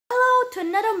to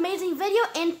another amazing video,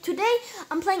 and today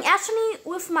I'm playing Astroneer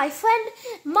with my friend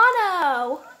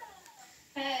Mano.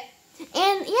 Hey.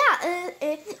 And yeah,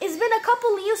 it's been a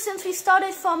couple years since we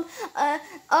started from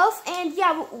Earth, and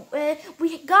yeah,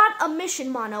 we got a mission,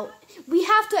 Mano. We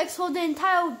have to explore the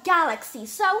entire galaxy,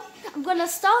 so I'm gonna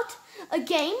start a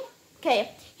game.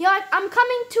 Okay, here I'm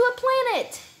coming to a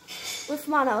planet with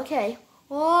Mano. Okay,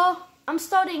 oh, I'm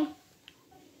starting.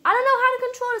 I don't know how to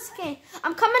control this game.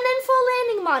 I'm coming in for a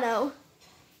landing, Mano.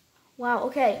 Wow,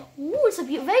 okay. Ooh, it's a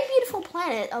very beautiful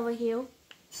planet over here.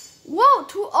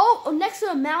 Whoa, next to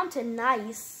a mountain.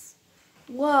 Nice.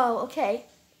 Whoa, okay.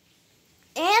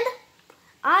 And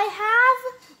I have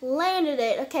landed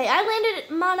it. Okay, I landed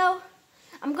it, Mano.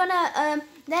 I'm gonna,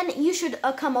 then you should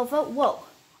come over. Whoa.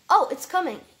 Oh, it's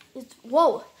coming.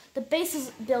 Whoa, the base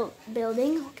is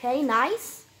building. Okay,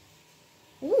 nice.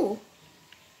 Ooh.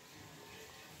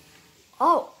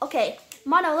 Oh, okay,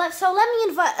 Mano. Let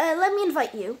me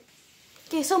invite you.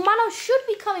 Okay, so Mano should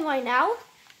be coming right now.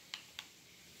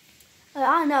 I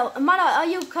don't know, Mano, are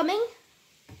you coming?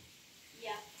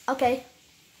 Yeah. Okay,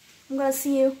 I'm gonna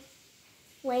see you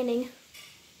waiting.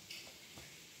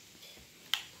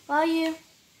 Are you?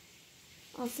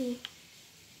 I'll see.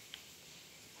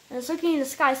 I was looking in the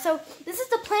sky. So this is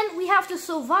the planet we have to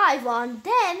survive on.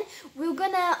 Then we're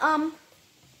gonna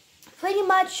pretty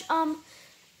much oh,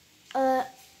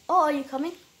 are you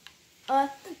coming?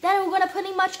 Then we're gonna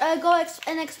pretty much go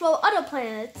and explore other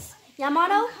planets. Yeah,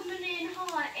 Mano? I'm coming in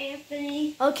hot,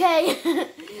 Anthony. Okay,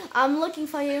 I'm looking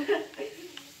for you.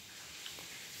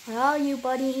 Where are you,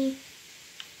 buddy?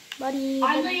 Buddy.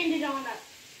 I landed on a.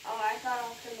 Oh, I thought I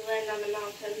was gonna land on a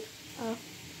mountain. Oh.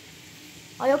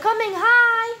 Oh, you're coming?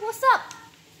 Hi. What's up?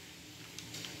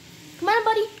 Come on,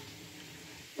 buddy.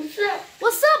 What's up?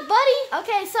 What's up, buddy?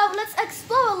 Okay, so let's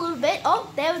explore a little bit.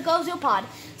 Oh, there goes your pod.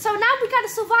 So now we gotta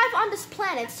survive on this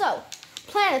planet. So,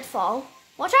 planetfall.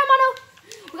 Watch out, Mano.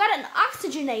 We got an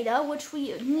oxygenator, which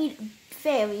we need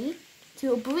very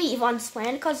to breathe on this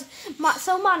planet.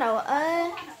 So Mano,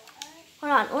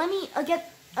 hold on. Let me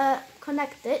get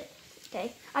connected.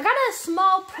 Okay, I got a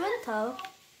small printer.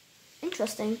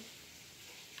 Interesting.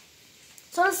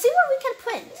 So let's see what we can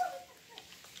print.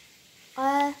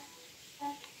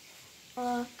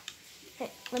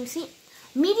 Okay, let me see.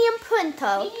 Medium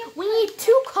printer. We need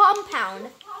 2 compound.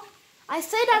 I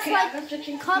say that's okay,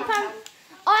 like compound.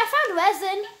 Oh, I found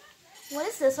resin. What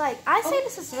is this like? I say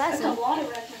this is resin. That's a lot of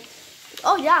resin.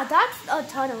 Oh yeah, that's a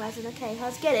ton of resin. Okay,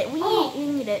 let's get it. We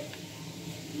need it.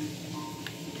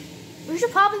 We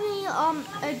should probably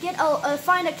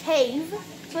find a cave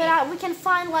so that we can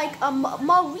find like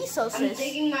more resources. I'm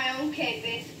digging my own cave,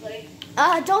 basically.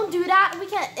 Don't do that. We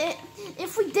can.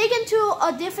 If we dig into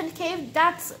a different cave,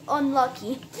 that's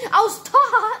unlucky. I was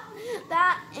taught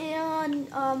that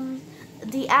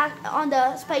on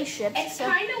the spaceship. It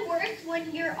kind of works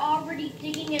when you're already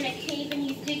digging in a cave and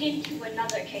you dig into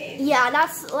another cave. Yeah,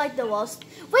 that's like the worst.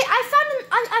 Wait, I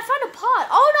found a pod.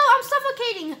 Oh no, I'm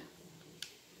suffocating.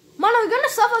 Mano, you're gonna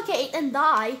suffocate and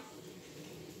die.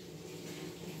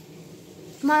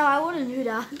 Mano, I wouldn't do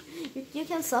that. You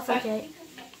can suffocate.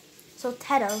 So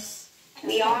Tedos.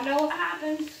 We all know what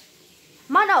happens.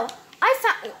 Mano,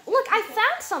 I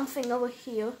found something over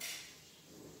here.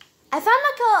 I found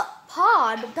like a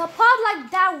pod. The pod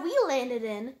like that we landed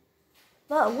in.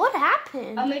 But what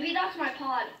happened? Oh, maybe that's my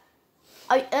pod.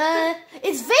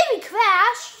 It's very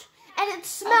crashed and it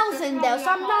smells in there, so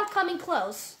I'm not coming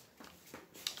close.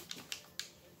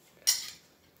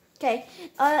 Okay.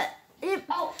 Oh,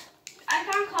 I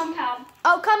found compound.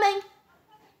 Oh, coming.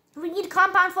 We need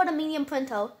compound for the medium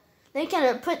printer. Then you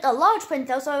can print a large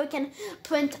printer, so we can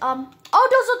print oh,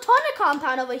 there's a ton of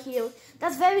compound over here.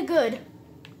 That's very good.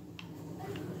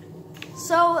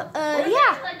 So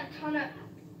yeah. Like a ton of,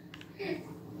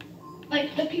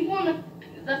 like the people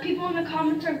in the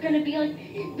comments are gonna be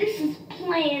like, this is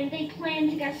planned. They plan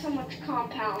to get so much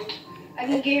compound. I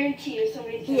can guarantee you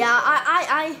somebody's. Yeah,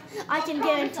 I can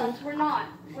guarantee. Us. We're not.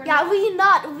 We're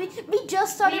not. We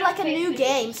just started like a new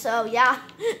game, so yeah,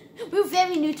 we're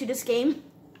very new to this game.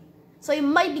 So you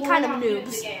might be kind of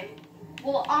noobs.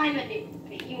 Well, I'm a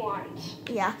noob. You aren't.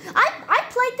 Yeah, I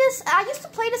played this. I used to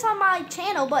play this on my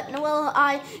channel, but well,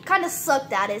 I kind of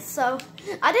sucked at it, so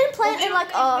I didn't play it in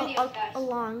like a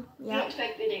long. Yeah. We don't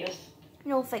fake videos.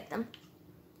 You don't fake them.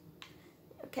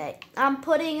 Okay, I'm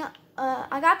putting.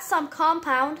 I got some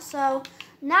compound, so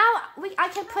now I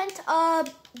can print a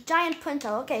giant printer.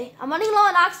 Okay, I'm running low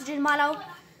on oxygen, Mano.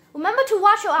 Remember to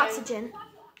watch your oxygen.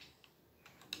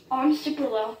 Oh, I'm super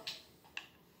low.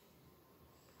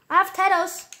 I have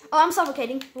Tedos. Oh, I'm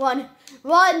suffocating. Run.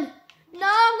 Run. No,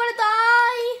 I'm gonna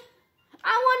die.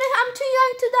 I'm too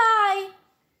young to die.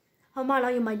 Oh, Mano,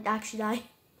 you might actually die.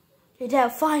 Okay, yeah,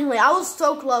 finally. I was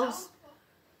so close.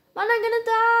 Mano, I'm gonna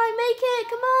die. Make it.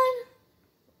 Come on.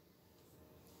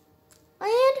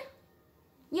 Land.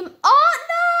 Oh,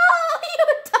 no! You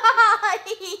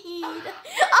died.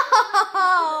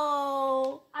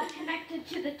 Oh. I connected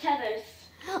to the tethers.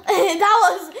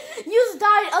 You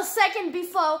died a second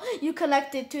before you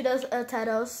connected to the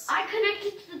tethers. I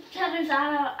connected to the tethers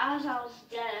as I was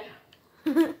dead.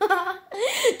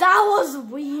 That was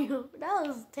weird. That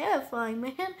was terrifying,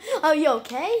 man. Are you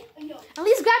okay? At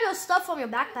least grab your stuff from your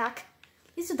backpack.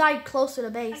 At least you died close to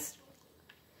the base.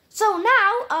 So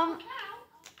now,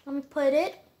 let me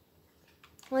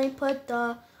put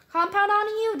the compound on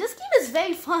you. This game is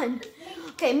very fun.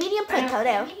 Okay, medium printout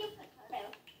there.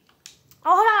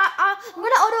 Oh, hold on. I'm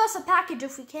gonna order us a package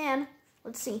if we can.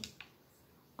 Let's see.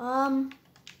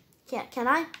 Can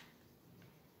I?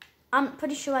 I'm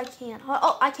pretty sure I can.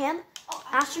 Oh, I can.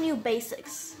 Astroneer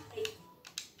basics.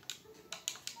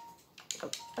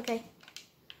 Okay.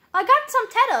 I got some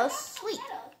tethers. Sweet.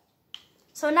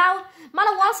 So now,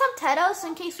 Mano wants some tethers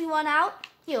in case we run out.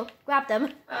 Here, grab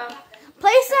them.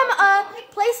 Place them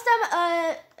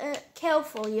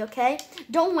carefully, okay?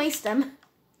 Don't waste them.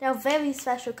 They're very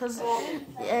special because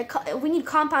we need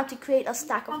compound to create a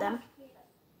stack of them.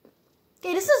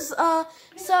 Okay, this is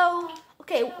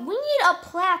okay, we need a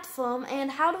platform, and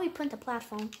how do we print a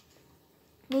platform?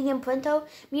 Medium printer,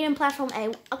 medium platform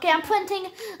A. Okay, I'm putting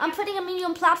a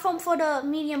medium platform for the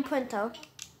medium printer.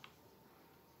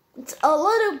 It's a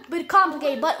little bit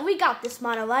complicated, but we got this,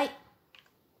 Mano, right?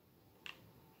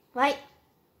 Right?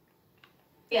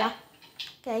 Yeah.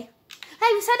 Okay.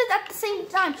 Hey, we said it at the same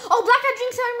time. Oh, Black Eyed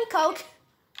Drink's serving me Coke.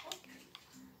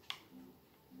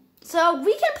 So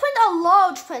we can print a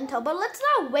large printer, but let's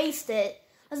not waste it.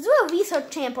 Let's do a research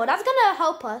chamber. That's gonna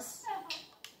help us.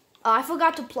 Oh, I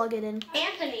forgot to plug it in.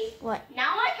 Anthony. What?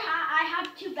 Now I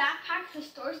have 2 backpacks to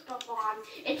store stuff on.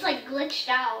 It's like glitched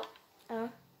out.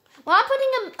 Well, I'm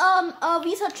putting a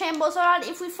research chamber so that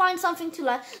if we find something so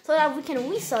that we can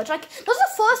research. Like, there's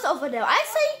a forest over there. I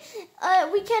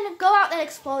say we can go out and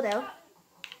explore there.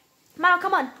 Mano,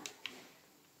 come on.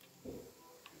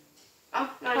 Oh,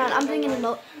 no, I'm doing an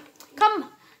emote.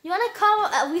 Come. You wanna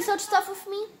come research stuff with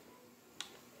me?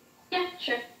 Yeah,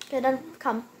 sure. Okay, then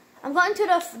come. I'm going to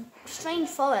the strange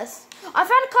forest. I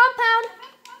found a compound.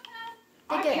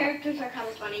 Our characters are kind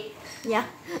of funny. Yeah.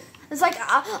 It's like,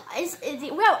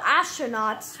 we're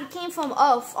astronauts. We came from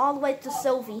Earth all the way to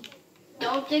Sylvie.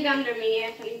 Don't dig under me,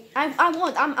 Anthony. I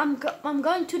won't. I'm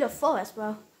going to the forest,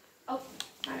 bro. Oh,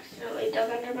 I accidentally dug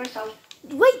under myself.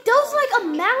 Wait, there's like a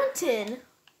mountain.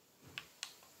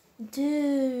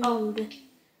 Dude. Oh.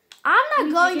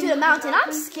 I'm not going to the mountain.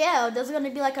 I'm scared. There's gonna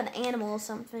be like an animal or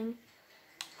something.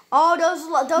 Oh, those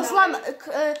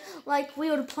like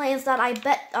weird plants that I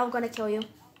bet are gonna kill you.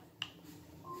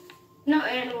 No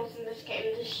animals in this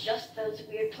game. There's just those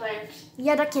weird plants.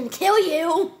 Yeah, that can kill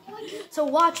you. So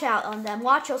watch out on them.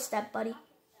 Watch your step, buddy.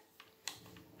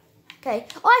 Okay.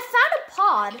 Oh, I found a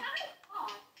pod.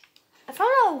 I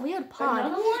found a weird pod.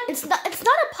 Another one? It's not a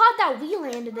pod that we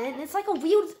landed in. It's like a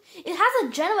weird. It has a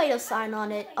generator sign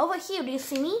on it. Over here, do you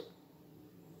see me?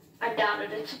 I doubt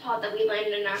it. It's a pod that we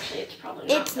landed in. Actually, it's probably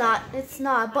not. It's not. It's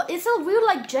not. But it's a weird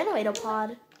like generator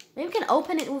pod. Maybe we can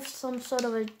open it with some sort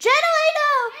of a generator.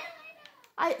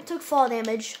 I took fall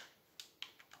damage.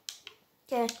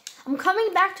 Okay, I'm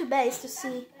coming back to base to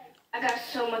see. I got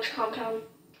so much compound.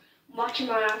 Watching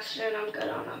my oxygen. I'm good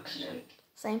on oxygen.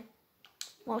 Same.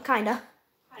 Well, kinda.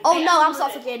 Oh no, I'm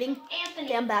suffocating. Anthony,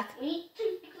 okay, I'm back. We need to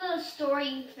make those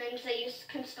storing things that you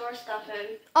can store stuff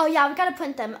in. Oh yeah, we gotta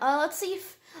print them. Let's see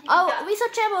if. Oh,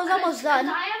 research chamber is almost done.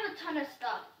 I have a ton of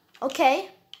stuff. Okay.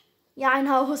 Yeah, I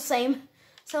know. Same.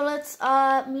 So let's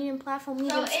medium platform,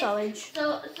 medium storage.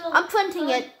 I'm printing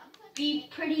it. Be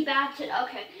pretty bad to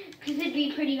because it'd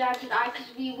be pretty bad to die because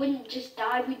we wouldn't just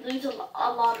die. We'd lose a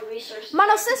lot of resources.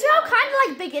 Mano, since we're all kind of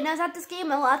like beginners at this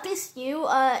game, at least you,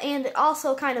 and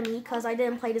also kind of me because I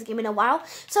didn't play this game in a while.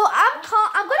 So I'm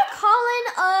gonna call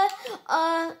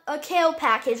in a care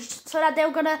package so that they're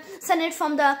gonna send it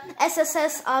from the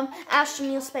SSS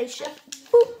Astroneer spaceship.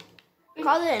 Boop.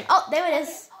 Call it in. Oh, there it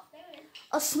is.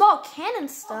 A small cannon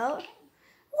stove.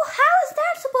 Well, how is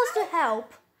that supposed to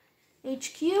help?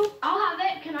 HQ. I'll have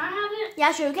it. Can I have it?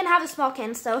 Yeah, sure. You can have a small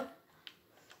cannon stove.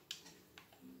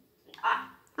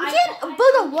 We can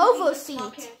build a rover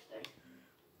seat.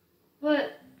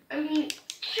 But I mean,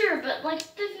 sure, but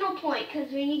like, there's no point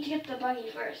because we need to get the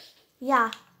buggy first. Yeah.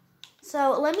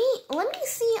 So let me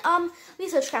see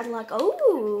research catalog.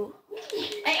 Oh.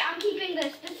 Hey, I'm keeping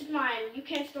this. This is mine. You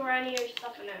can't store any of your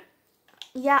stuff in it.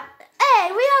 Yeah.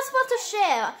 Hey, we are supposed to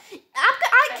share.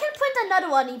 I can print another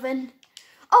one even.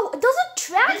 Oh, there's a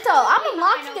tractor. I'm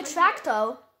unlocking a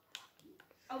tractor.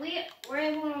 We're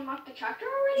able to unlock the tractor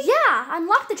already? Yeah,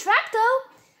 unlock the tractor.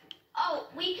 Oh,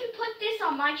 we can put this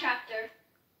on my tractor.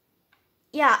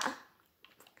 Yeah.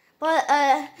 But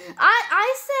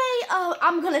I say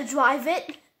I'm gonna drive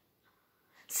it.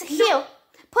 So, no. Here,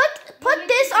 put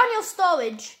this on your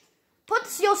storage.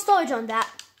 Put your storage on that.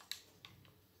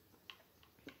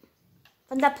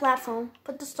 On that platform.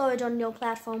 Put the storage on your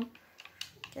platform.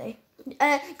 Okay.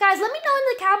 Guys, let me know in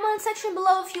the comment section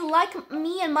below if you like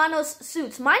me and Mano's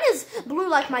suits. Mine is blue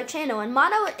like my channel, and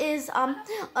Mano is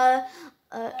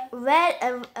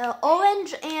red,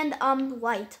 orange, and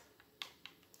white.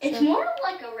 It's more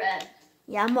like a red.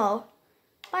 Yeah, more.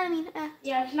 But I mean,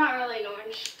 yeah, it's not really an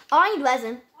orange. Oh, I need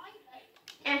resin.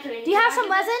 Anthony, do you have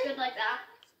some resin? Good like that.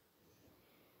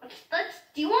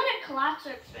 Do you want it collapse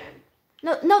or expand?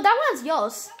 No, that one's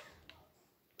yours.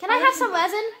 Can I have some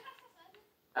resin?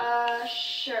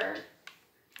 Sure.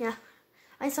 Yeah,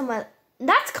 I need some resin.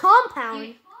 That's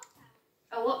compound.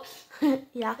 Oh, whoops.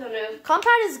 Yeah. Don't know.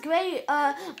 Compound is gray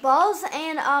balls,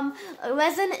 and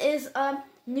resin is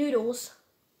noodles.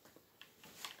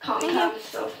 Compound is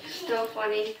still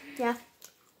funny. Yeah.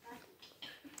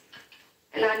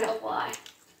 And I know why.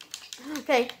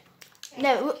 Okay.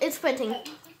 No, it's printing.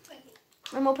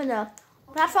 I'm opening the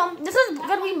platform. This is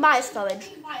gonna be my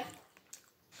storage.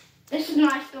 This is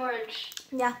my storage.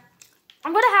 Yeah.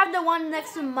 I'm gonna have the one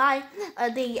next to my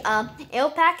the air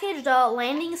package, the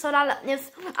landing, so that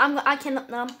if I can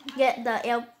get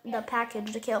the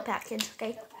package, the care package.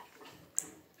 Okay.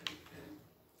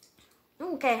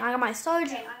 Okay, I got my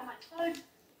storage.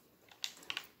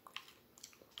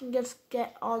 Just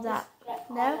get all that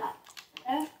there.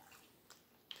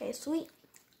 Okay, sweet.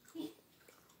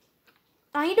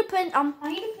 I need to print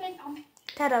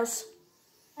petals.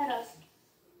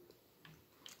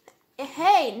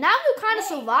 Hey, now we're kind of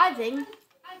surviving.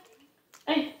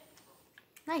 Hey.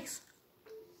 Nice.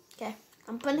 Okay,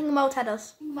 I'm printing more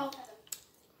petals.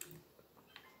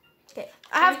 Okay,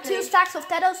 I have 2 stacks of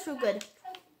petals. Too good.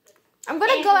 I'm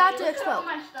gonna go out to explore.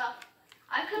 My stuff.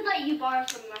 I could let you borrow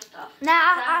some of my stuff. Nah,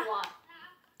 I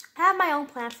have my own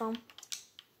platform.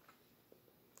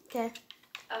 Okay.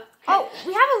 Oh,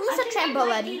 we have a research chamber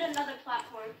already. I need another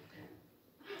platform.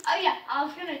 Oh yeah, I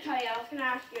was gonna tell you. I was gonna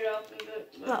ask you to open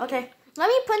it. Oh, okay. Let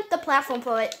me print the platform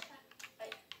for it.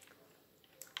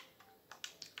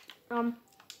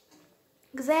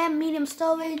 Exam, medium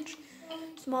storage,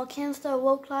 small canister,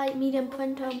 work light, medium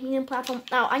printer, medium platform.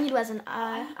 Oh, I need resin.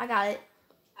 I got it.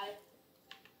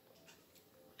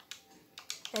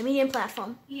 Okay, medium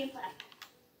platform.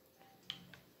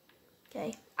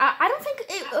 Okay. I don't think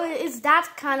it is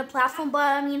that kind of platform, but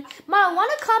I mean, I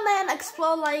want to come and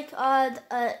explore, like,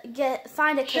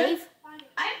 find a cave.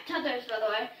 I have tethers, by the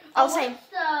way. Oh, same.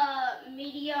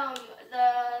 What's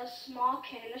the small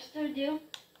canister do?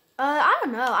 I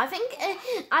don't know. I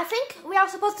think we are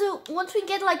supposed to, once we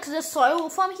get like the soil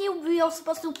from here, we are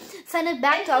supposed to send it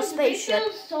back to our spaceship.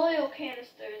 Those soil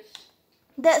canisters.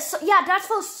 Yeah, that's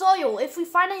for soil. If we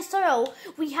find any soil,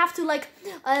 we have to like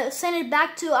send it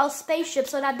back to our spaceship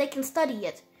so that they can study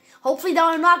it. Hopefully,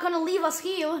 they're not gonna leave us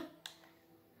here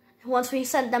once we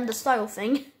send them the soil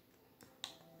thing.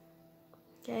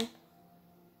 Okay.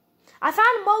 I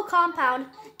found more compound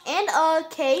and a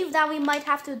cave that we might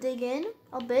have to dig in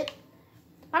a bit.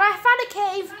 And I found a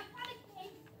cave.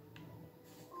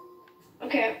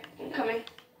 Okay, I'm coming.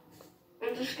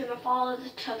 I'm just gonna follow the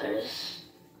tethers.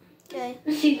 Okay.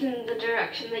 See in the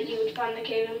direction that you would find the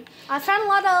cave in. I found a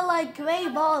lot of like gray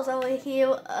balls over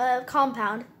here.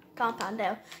 Compound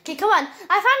there. Okay, come on.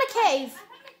 I found a cave.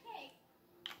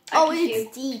 Oh,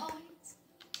 it's deep.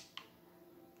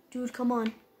 Dude, come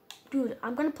on. Dude,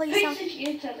 I'm gonna play some.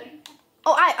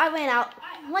 Oh, I ran out.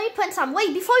 Let me print some.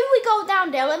 Wait, before we go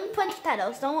down there, let me print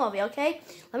petals. Don't worry, okay?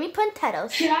 Let me print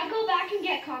petals. Should I go back and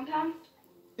get compound?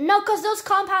 No, because there's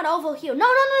compound over here. No,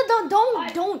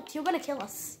 don't. You're gonna kill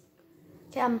us.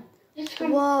 Okay,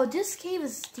 whoa, this cave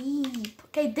is deep.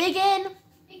 Okay, dig in.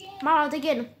 Mama, dig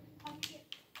in.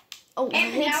 Oh,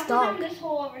 it's dark. This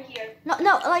hole over here. No,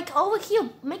 like over here.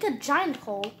 Make a giant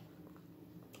hole.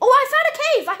 Oh, I found a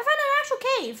cave. I found an actual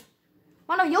cave.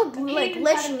 Oh no, you're like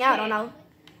glitching out on our.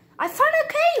 I found a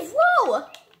cave. Whoa!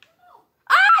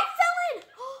 Ah, I fell in.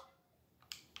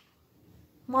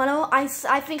 Mono, I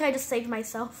think I just saved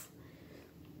myself.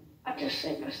 I just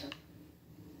saved myself.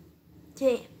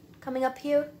 Okay, coming up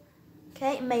here.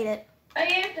 Okay, made it.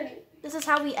 Hey, Anthony. This is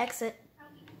how we exit.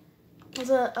 There's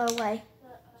a way.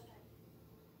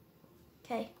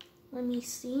 Okay, let me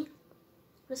see.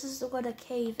 This is where the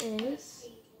cave is.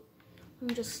 Let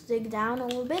me just dig down a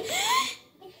little bit.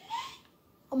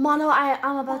 Mano,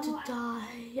 I'm about to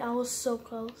die. I was so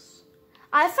close.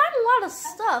 I found a lot of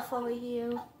stuff over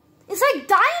here. It's like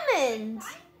diamonds.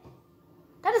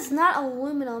 That is not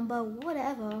aluminum, but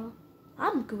whatever.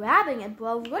 I'm grabbing it,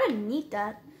 bro. We're gonna need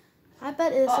that. I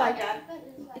bet it's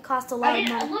it costs a lot of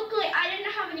money. Luckily, I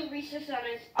didn't have any resources on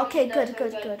it. Okay, good.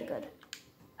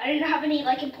 I didn't have any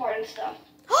like important stuff.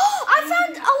 I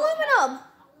found aluminum.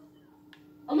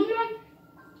 Aluminum?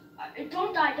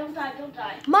 Don't die.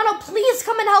 Mano, please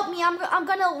come and help me. I'm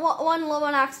gonna run low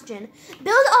on oxygen.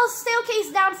 Build a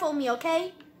staircase down for me,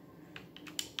 okay?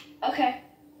 Okay.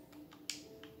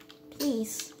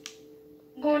 Please.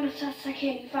 I'm going as fast as I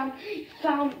can. You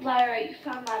found laterite.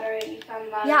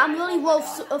 Yeah, I'm really low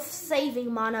of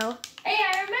saving, Mano. Hey,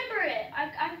 I remember it.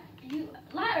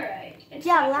 Laterite. It's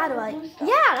laterite.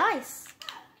 Yeah, nice.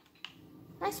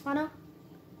 Nice, Mano.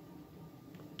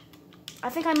 I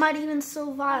think I might even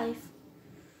survive.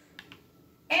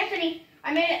 Anthony,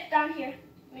 I made it down here.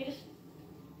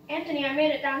 Anthony, I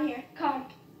made it down here. Come.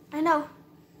 I know.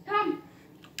 Come.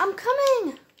 I'm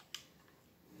coming.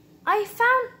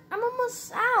 I'm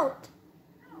almost out.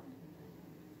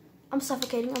 I'm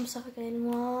suffocating.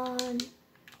 Run.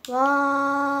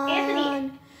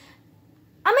 Anthony.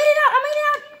 I made it out.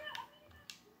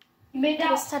 You made it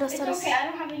out. It's okay. I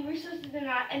don't have any resources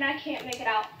and I can't make it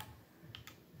out.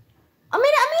 I made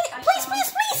it. Please.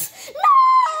 No,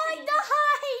 I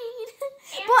died.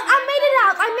 But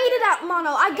I made it out,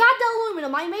 Mano. I got the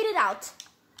aluminum. I made it out.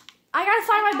 I gotta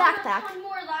find my backpack. There's one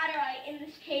more laterite in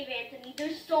this cave, Anthony.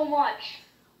 There's so much.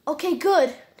 Okay,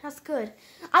 good. That's good.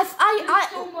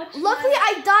 Luckily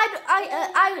I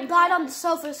died on the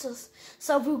surfaces,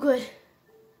 so we're good.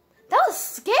 That was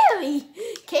scary.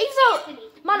 Caves are, Anthony,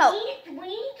 Mano. we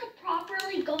need to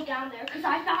properly go down there because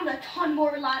I found a ton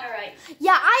more laterite.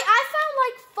 Yeah, I found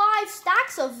like 5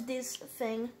 stacks of this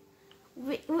thing. Now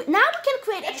we can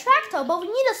create a tractor, but we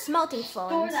need a smelting furnace.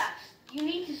 Store that. You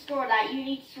need to store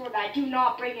that. Do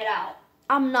not bring it out.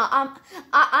 I'm not.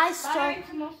 I store. Laterite's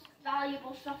the most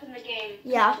valuable stuff in the game.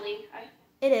 Yeah. Probably.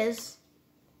 It is.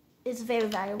 It's very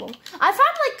valuable. I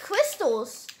found like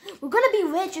crystals. We're gonna be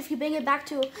rich if you bring it back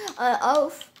to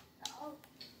Earth.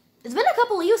 It's been a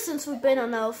couple of years since we've been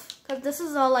on Earth, because this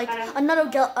is another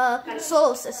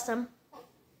solar system.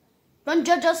 Don't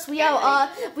judge us. We are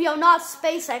not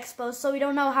space experts, so we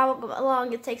don't know how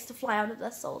long it takes to fly out of the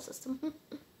solar system.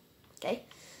 Okay,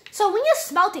 so we need a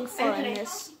smelting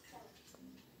furnace.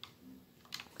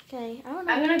 Okay, I don't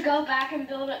know. I'm gonna go back and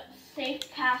build a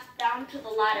safe path down to the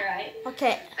laterite.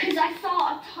 Okay. Because I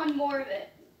saw a ton more of it.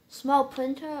 Small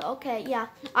printer. Okay, yeah.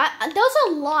 There's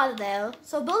a lot there.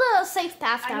 So build a safe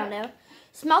path down there.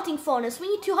 Smelting furnace. We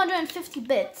need 250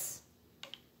 bits.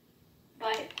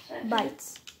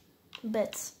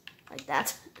 Bits. Like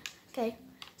that. Okay.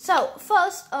 So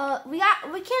first, we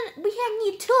can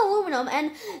need 2 aluminum,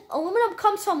 and aluminum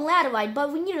comes from laterite,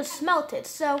 but we need to smelt it.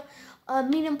 So,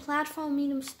 medium platform,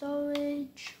 medium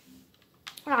storage.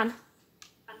 Hold on.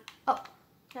 Oh,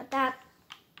 got that.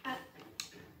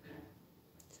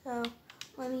 So,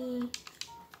 I'm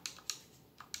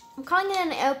calling it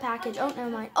an air package. Oh,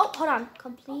 never mind. Oh, hold on.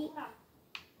 Complete.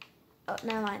 Oh,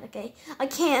 never mind. Okay. I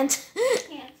can't.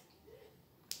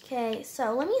 Okay,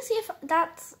 so let me see if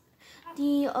that's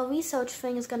the research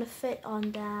thing is going to fit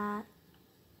on that.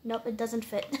 Nope, it doesn't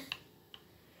fit.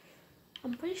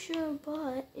 I'm pretty sure,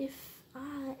 but if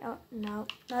oh, no.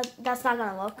 That's not going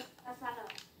to work.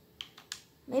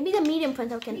 Maybe the medium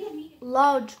printer can.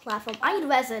 Large platform. I need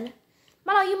resin.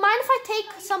 Mano, you mind if I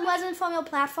take some resin from your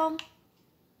platform?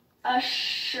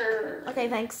 Sure. Okay,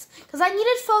 thanks. Because I need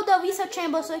it for the research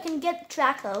chamber so I can get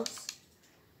trackers.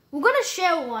 We're going to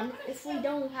share one if we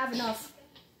don't have enough.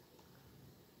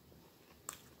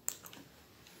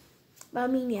 But I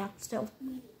mean, yeah, still.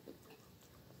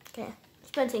 Okay,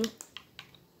 sprinting.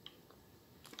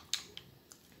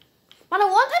 Mano, I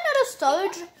want another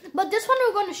storage, but this one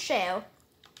we're going to share.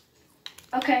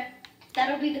 Okay,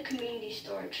 that'll be the community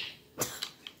storage.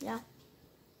 Yeah.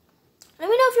 Let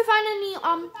me know if you find any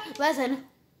resin.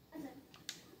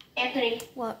 Anthony.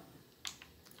 What?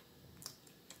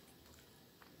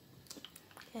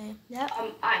 Okay. Yep.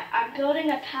 I'm building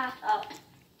a path up.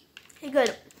 Okay,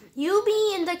 good. You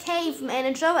be in the cave,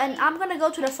 manager, and I'm gonna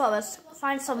go to the forest,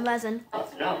 find some resin. Oh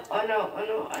no! I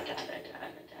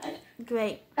died.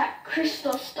 Great. That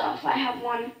crystal stuff. I have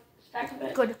 1 stack of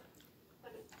it. Good.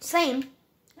 Same.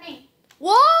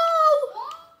 Whoa!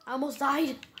 I almost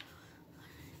died.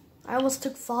 I almost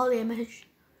took fall damage.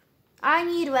 I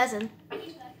need resin.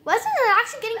 Resin is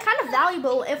actually getting kind of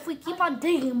valuable if we keep on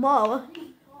digging more.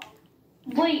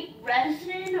 Wait,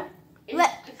 resin is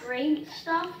the gray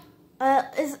stuff?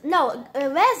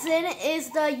 Resin is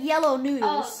the yellow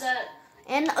noodles.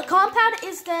 And a compound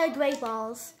is the gray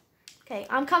balls. Okay,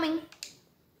 I'm coming.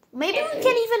 Maybe we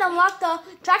can even unlock the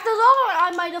tractors, or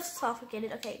I might have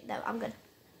suffocated. Okay, no, I'm good.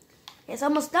 Okay, it's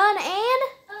almost done, and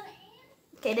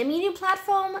okay, the medium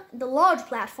platform, the large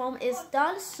platform is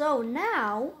done. So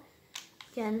now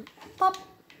we can pop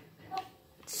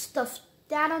stuff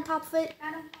down on top of it.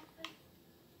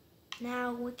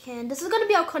 Now we can. This is gonna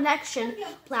be our connection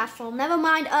platform. Never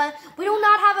mind. We do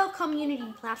not have a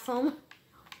community platform.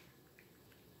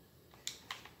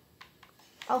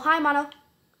 Oh, hi, Mano.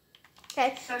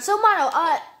 Okay, so Mano,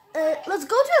 let's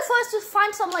go to the forest to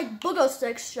find some like boogers to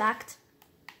extract.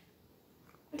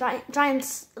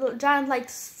 Giant like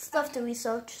stuff to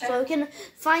research, so we can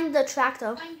find the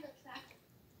tractor.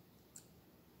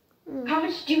 How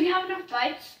much do we have enough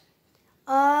bites?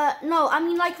 No, I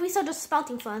mean like research the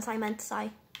spouting furnace. I meant to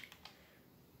say.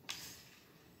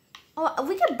 Oh,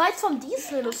 we get bites from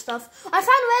these little stuff. I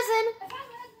found resin.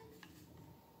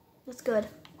 That's good.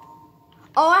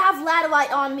 Oh, I have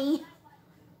laterite on me.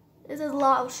 This is a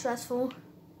lot of stressful.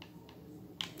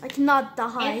 I cannot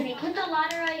die. Anthony, put the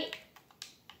laterite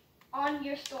on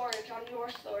your storage,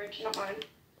 not mine.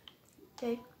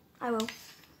 Okay, I will.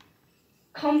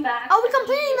 Come back. Oh, we're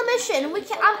completing the mission. We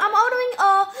can. I'm ordering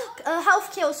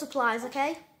healthcare supplies.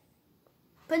 Okay.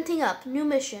 Printing up new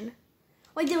mission.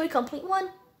 Wait, did we complete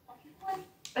one?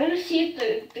 I'm gonna see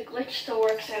if the glitch still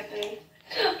works, Anthony.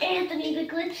 Anthony, the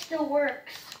glitch still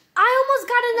works. I almost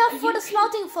got enough for the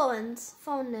smelting furnace.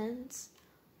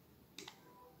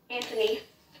 Anthony,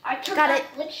 I took that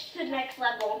glitch to the next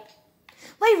level.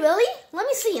 Wait, really? Let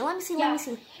me see. Let me see.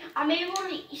 I'm able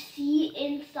to see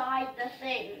inside the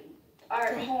thing,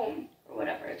 our home, or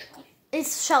whatever it's called.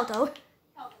 It's shelter.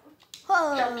 Shelter.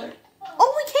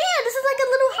 Oh, we can. This is like a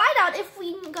little hideout if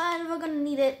we're gonna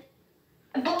need it.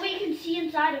 But we can see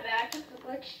inside of it. I took the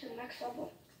glitch to the next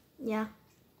level. Yeah.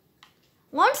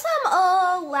 Want some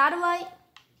laterite?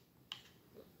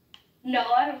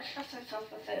 No, I don't trust myself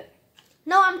with it.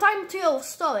 No, I'm talking to your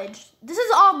storage. This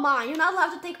is all mine. You're not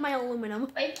allowed to take my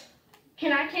aluminum. Wait,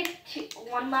 can I take two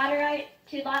laterite?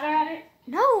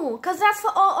 No, because that's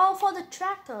for all for the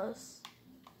tractors.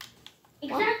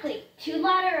 Exactly. What? 2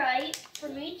 laterite for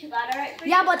me, 2 laterite for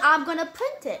you. Yeah, but I'm gonna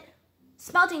print it.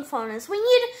 Smelting furnace. We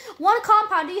need 1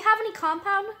 compound. Do you have any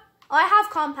compound? Oh, I have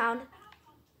compound.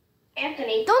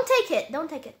 Anthony. Don't take it. Don't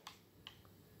take it.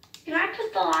 Can I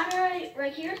put the laterite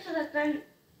right here so that then...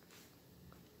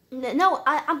 No,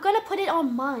 I'm gonna put it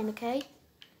on mine, okay?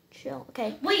 Chill,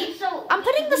 okay. Wait, so... I'm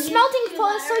putting the smelting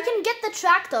furnace so we can get the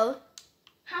tractor.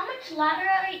 How much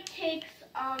laterite takes,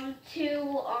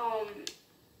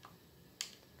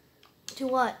 To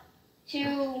what?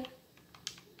 Two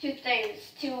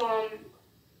things. Hold on.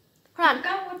 Come on.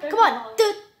 How much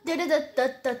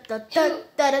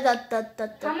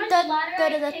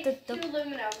laterite takes 2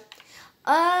 aluminum?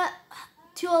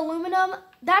 2 aluminum.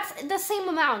 That's the same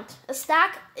amount. A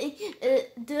stack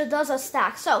does a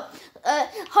stack. So,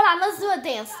 hold on. Let's do a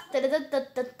dance.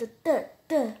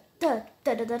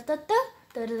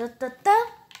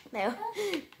 There.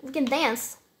 We can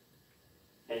dance.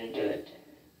 I'm gonna do it.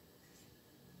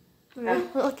 We're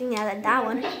looking at that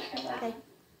one. Okay.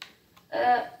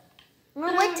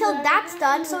 We'll wait till that's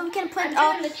done so we can put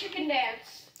the chicken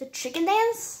dance. The chicken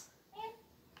dance?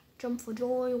 Jump for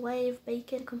joy, wave,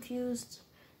 bacon, confused.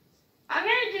 I'm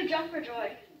gonna do jump for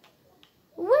joy.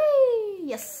 Whee!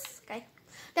 Yes. Okay.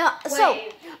 Now, so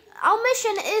our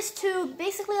mission is to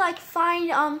basically like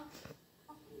find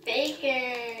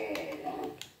bacon.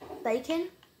 Bacon?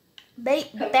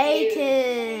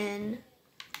 Bacon.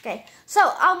 Okay,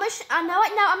 so our mission.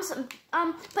 Right now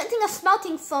I'm putting a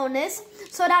smelting furnace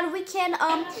so that we can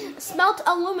smelt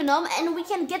aluminum and we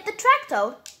can get the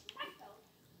tractor.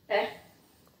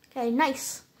 Okay,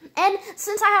 nice. And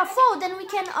since I have 4, then we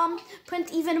can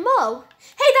print even more.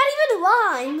 Hey, that even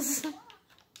rhymes.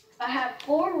 I have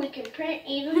 4. We can print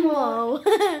even more.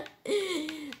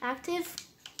 Active.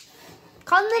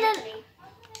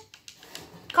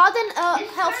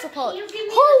 Health support.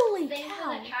 Holy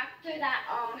cow!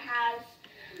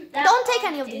 Don't take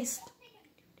any of these.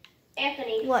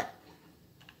 Anthony. What?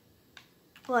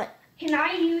 What? Can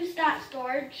I use that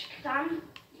storage? Because I'm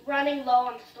running low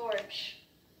on storage.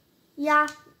 Yeah,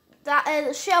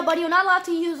 that share, but you're not allowed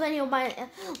to use any of my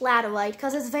laterite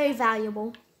because it's very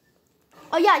valuable.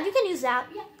 Oh yeah, you can use that.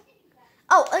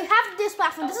 Oh, I have this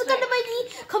platform. This is gonna be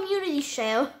the community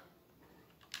share.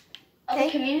 Okay.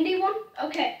 The community one?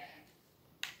 Okay.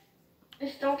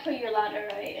 Just don't put your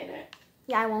laterite in it.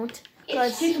 Yeah, I won't.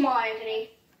 It's too small, Anthony.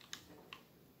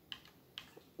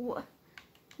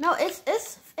 No, it's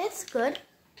It's good.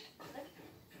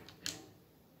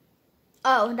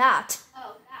 Oh, that.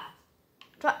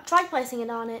 Try placing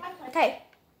it on it. Okay.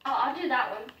 Oh, I'll do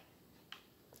that one.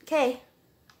 Okay.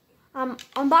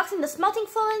 Unboxing the smelting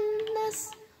furnace.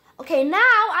 Okay, now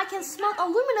I can smelt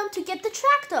aluminum to get the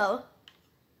tractor.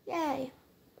 Yay.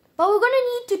 But we're gonna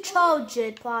need to charge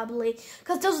it probably,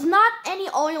 because there's not any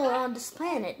oil on this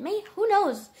planet. Who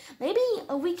knows? Maybe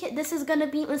this is gonna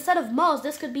be, instead of Mars,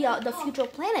 this could be the future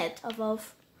planet of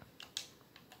Earth.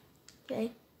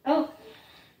 Okay. Oh,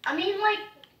 I mean, like,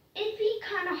 it'd be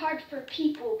kind of hard for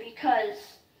people because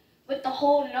with the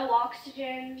whole no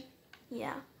oxygen.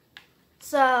 Yeah.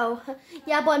 So,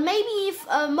 yeah, but maybe if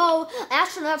more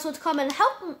astronauts would come and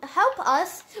help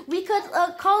us, we could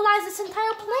colonize this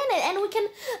entire planet, and we can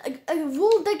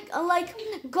rule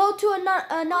go to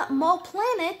more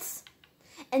planets,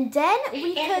 and then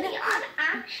we could. I'm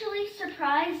actually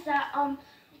surprised that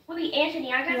wait,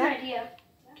 Anthony, I got an idea.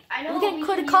 I know we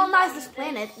could colonize this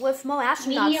planet with more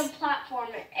astronauts. Medium platform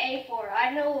A4. I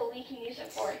know what we can use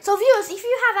it for. So viewers, if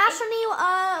you have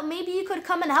Astroneer, maybe you could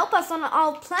come and help us on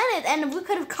our planet, and we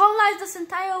could colonize this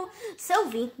entire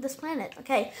this planet.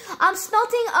 Okay, I'm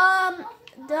smelting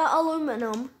the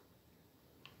aluminum.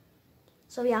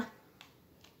 So yeah,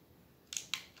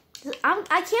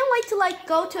 I can't wait to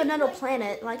go to another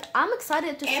planet. I'm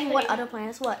excited to see what other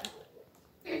planets. What?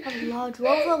 A large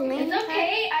rover landing It's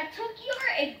okay. I took your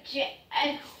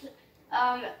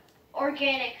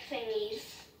organic thingies.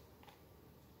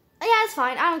 Yeah, it's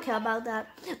fine. I don't care about that.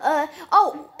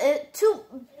 To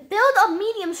build a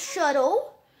medium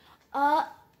shuttle,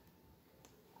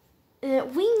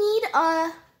 we need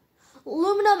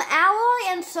aluminum alloy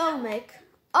and ceramic.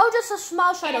 Oh, just a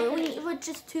small shuttle. We need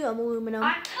just 2 aluminum.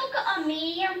 I took a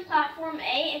medium platform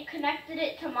A and connected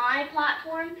it to my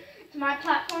platform. To my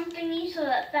platform thingy, so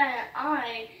that then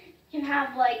I can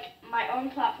have my own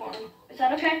platform. Is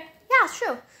that okay? Yeah,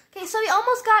 sure. Okay, so we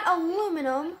almost got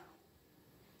aluminum.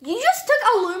 You just took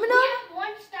aluminum?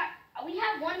 We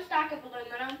have one stack of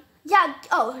aluminum. Yeah.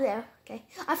 Oh, there. Okay.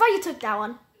 I thought you took that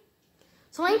one.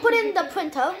 So let me put it in the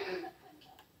printer.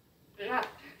 Not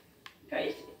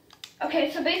crazy.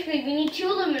 Okay, so basically we need 2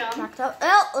 aluminum. Tractor.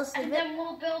 Oh, let's leave and it. then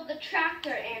we'll build the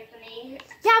tractor, Anthony.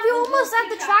 Yeah, we're almost at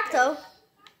the tractor.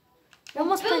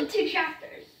 Almost build 2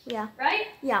 tractors. Yeah. Right?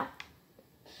 Yeah.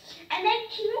 And then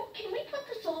can we put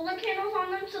the solar panels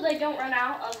on them so they don't run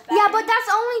out of battery? Yeah, but that's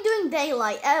only during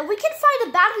daylight. We can find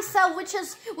a battery cell which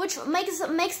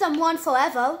makes them run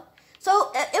forever.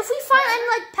 So if we find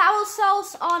any power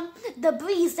cells on the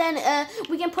breeze, then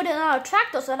we can put it on our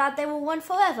tractor so that they will run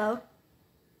forever.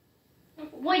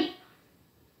 Wait.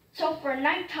 So for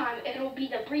nighttime it'll be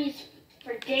the breeze.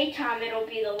 For daytime it'll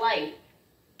be the light.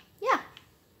 Yeah.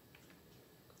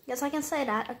 Yes, I can say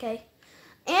that. Okay.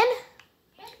 And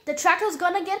the tractor's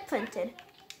gonna get printed.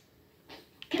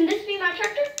 Can this be my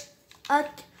tractor?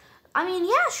 I mean,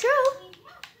 yeah, sure.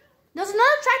 There's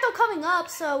another tractor coming up,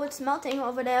 so it's melting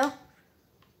over there.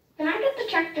 Can I get the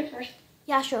tractor first?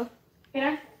 Yeah, sure.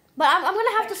 Can I? But I'm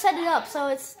gonna have to set it up, so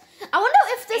it's. I wonder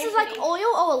if this is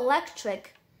oil or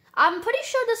electric. I'm pretty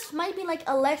sure this might be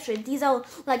electric. These are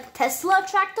Tesla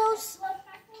tractors.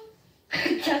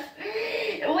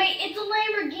 Wait, it's a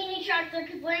Lamborghini tractor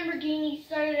because Lamborghini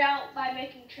started out by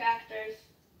making tractors.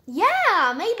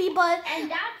 Yeah, maybe, but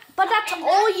that's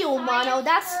oil, Mano.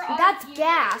 That's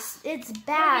gas. It's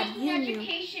bad. You know.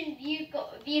 Education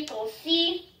vehicles.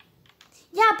 See?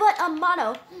 Yeah, but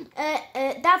Mano,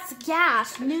 that's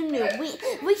gas. No.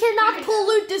 We cannot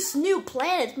pollute this new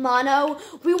planet, Mano.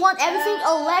 We want everything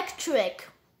electric.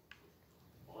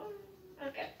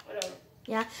 Okay, whatever.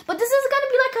 Yeah, but this is gonna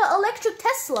be an electric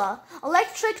Tesla,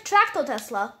 electric tractor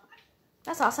Tesla.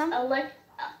 That's awesome. A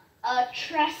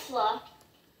Tesla.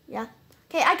 Yeah.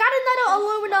 Okay, I got another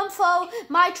aluminum for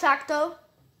my tractor.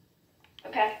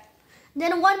 Okay.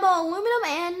 Then 1 more aluminum,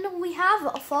 and we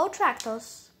have 4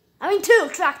 tractors. I mean 2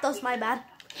 tractors. My bad.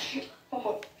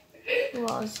 Oh,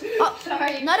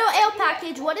 sorry. Another air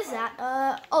package. What is that?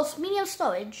 Medium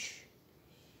storage.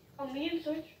 Oh, medium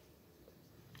storage.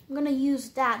 I'm gonna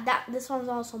use that. This one's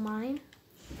also mine.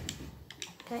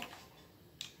 Okay.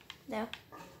 There.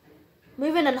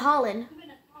 Moving and hauling.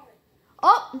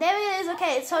 Oh, there it is.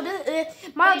 Okay, so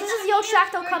Milo, this is your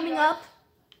tractor coming up.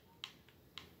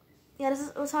 Yeah,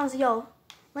 this one's yo.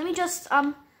 Let me just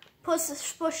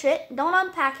push it. Don't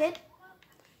unpack it.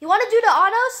 You want to do the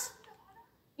autos?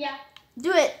 Yeah.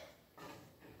 Do it.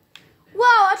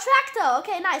 Whoa, a tractor.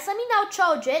 Okay, nice. Let me now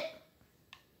charge it.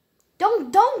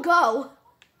 Don't go.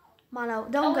 Mano,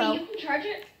 don't go. Oh, wait, you can charge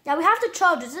it? Yeah, we have to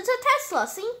charge it. It's a Tesla,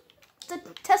 see? It's a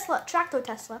Tesla, tractor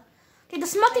Tesla. Okay, the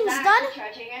smelting is done.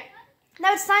 Charging it.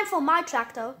 Now it's time for my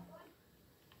tractor.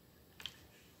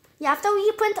 Yeah, after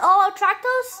we print all our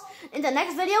tractors, in the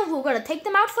next video, we're going to take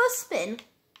them out for a spin.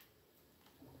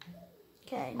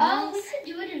 Okay, nice. We could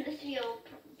do it in this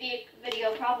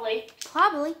video probably.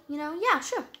 Probably, you know, yeah,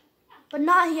 sure. But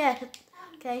not yet.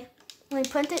 Okay, let me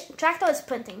print it. Tractor is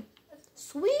printing.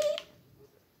 Sweet.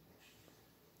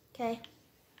 Okay.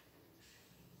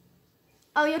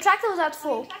 Oh, your tractor was at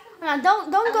full. Now,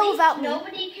 don't go without me.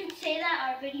 Nobody can say that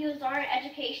our videos aren't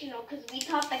educational because we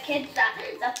taught the kids that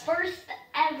the first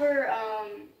ever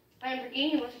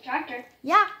Lamborghini was a tractor.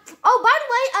 Yeah. Oh, by the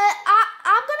way,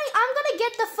 I'm gonna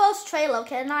get the first trailer.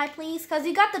 Can I please? Cause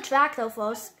you got the tractor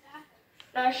first.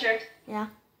 Oh, sure. Yeah.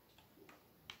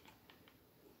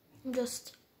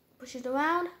 Just push it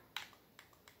around.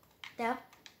 There.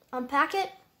 Unpack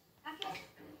it.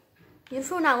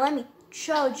 Beautiful. Now let me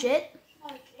charge it.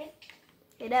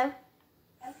 Okay, there.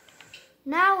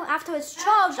 Now, after it's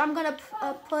charged, I'm gonna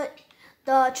put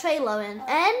the trailer in,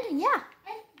 and yeah.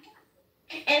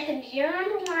 Anthony, do you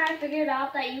remember when I figured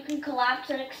out that you can collapse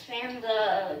and expand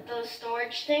those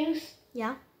storage things?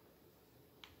 Yeah.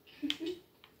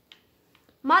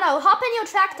 Mano, hop in your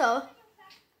tractor.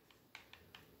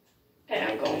 Okay,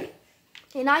 I'm going.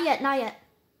 Okay, not yet, not yet.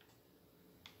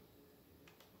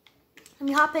 Let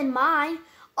me hop in mine.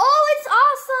 Oh, it's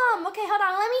awesome! Okay, hold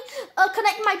on. Let me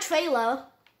connect my trailer.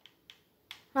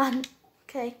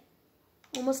 Okay.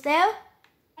 Almost there.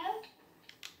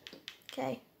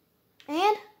 Okay.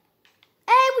 And?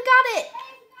 Hey, we got it!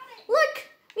 Look!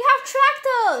 We have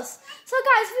tractors! So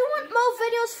guys, if you want more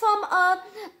videos from,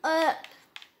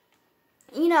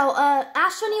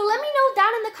 Astroneer, let me know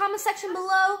down in the comment section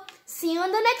below. See you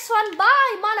in the next one.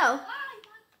 Bye, Mano.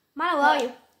 Mano, where are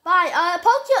you? Bye.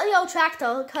 Poke your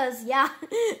tractor, cause yeah.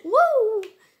 Woo!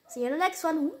 See you in the next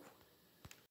one.